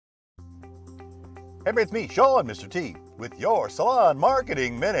Hey, it's me, Sean, Mr. T, with your Salon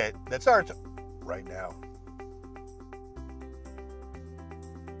Marketing Minute that starts right now.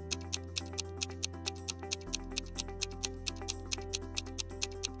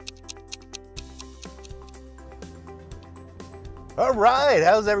 All right,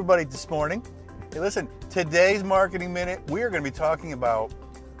 how's everybody this morning? Hey, listen, today's Marketing Minute, we are going to be talking about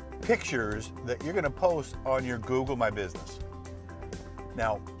pictures that you're going to post on your Google My Business.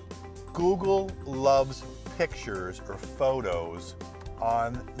 Now, Google loves pictures or photos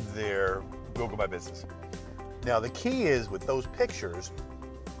on their Google My Business. Now, the key is with those pictures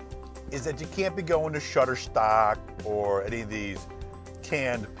is that you can't be going to Shutterstock or any of these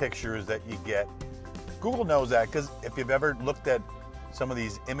canned pictures that you get. Google knows that because if you've ever looked at some of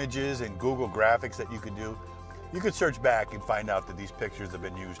these images and Google graphics that you could do, you could search back and find out that these pictures have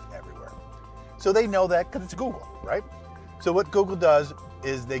been used everywhere. So they know that because it's Google, right? So what Google does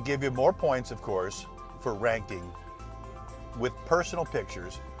is they give you more points, of course, for ranking with personal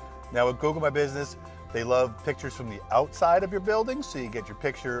pictures. Now with Google My Business, they love pictures from the outside of your building. So you get your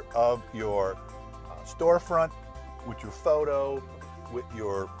picture of your storefront with your photo, with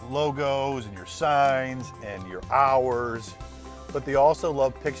your logos and your signs and your hours. But they also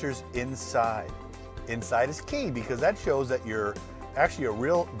love pictures inside. Inside is key because that shows that you're actually a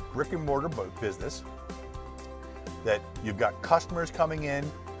real brick and mortar business, that you've got customers coming in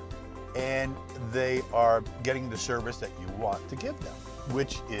and they are getting the service that you want to give them,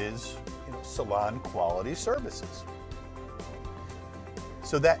 which is, salon quality services.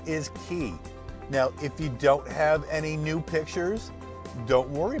 So that is key. Now, if you don't have any new pictures, don't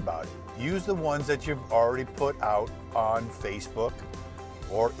worry about it. Use the ones that you've already put out on Facebook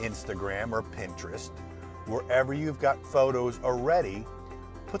or Instagram or Pinterest. Wherever you've got photos already,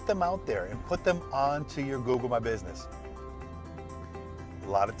 put them out there and put them onto your Google My Business. A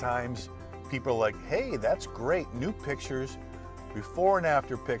lot of times people are like, hey, that's great, new pictures, before and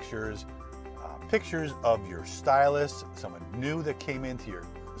after pictures, pictures of your stylist, someone new that came into your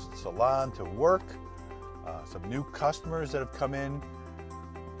salon to work, some new customers that have come in.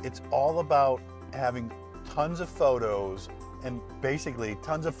 It's all about having tons of photos, and basically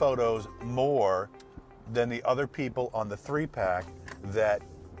tons of photos more than the other people on the 3-pack that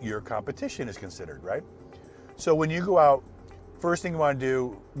your competition is considered, right? So when you go out, first thing you want to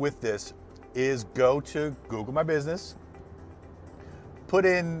do with this is go to Google My Business, put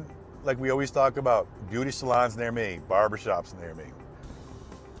in, like we always talk about, beauty salons near me, barbershops near me,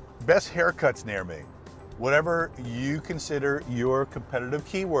 best haircuts near me, whatever you consider your competitive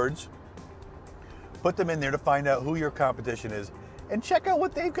keywords, put them in there to find out who your competition is and check out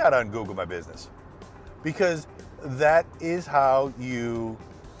what they've got on Google My Business. Because that is how you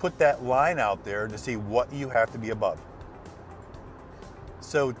put that line out there to see what you have to be above.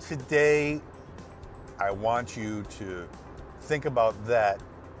 So today, I want you to think about that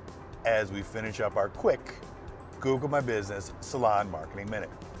as we finish up our quick Google My Business Salon Marketing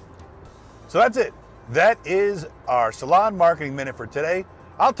Minute. So that's it. That is our Salon Marketing Minute for today.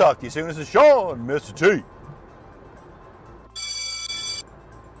 I'll talk to you soon. This is Sean, Mr. T.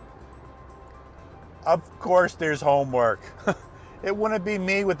 Of course, there's homework. It wouldn't be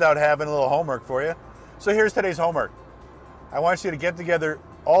me without having a little homework for you. So here's today's homework. I want you to get together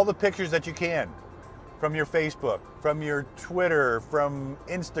all the pictures that you can from your Facebook, from your Twitter, from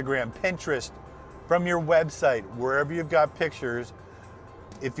Instagram, Pinterest, from your website, wherever you've got pictures.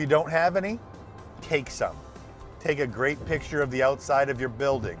 If you don't have any, take some. Take a great picture of the outside of your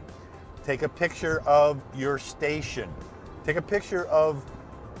building. Take a picture of your station. Take a picture of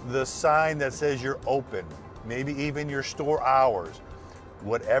the sign that says you're open. Maybe even your store hours.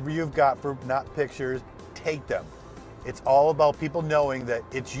 Whatever you've got for not pictures, take them. It's all about people knowing that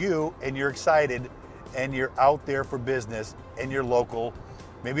it's you and you're excited and you're out there for business and you're local.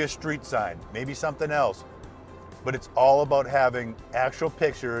 Maybe a street sign, maybe something else. But it's all about having actual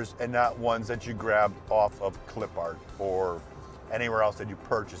pictures and not ones that you grabbed off of clip art or anywhere else that you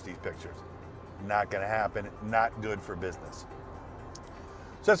purchased these pictures. Not gonna happen, not good for business.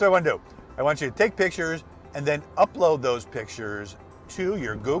 So that's what I want to do. I want you to take pictures and then upload those pictures to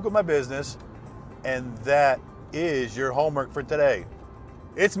your Google My Business, and that is your homework for today.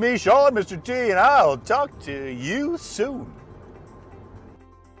 It's me, Sean, Mr. T, and I'll talk to you soon.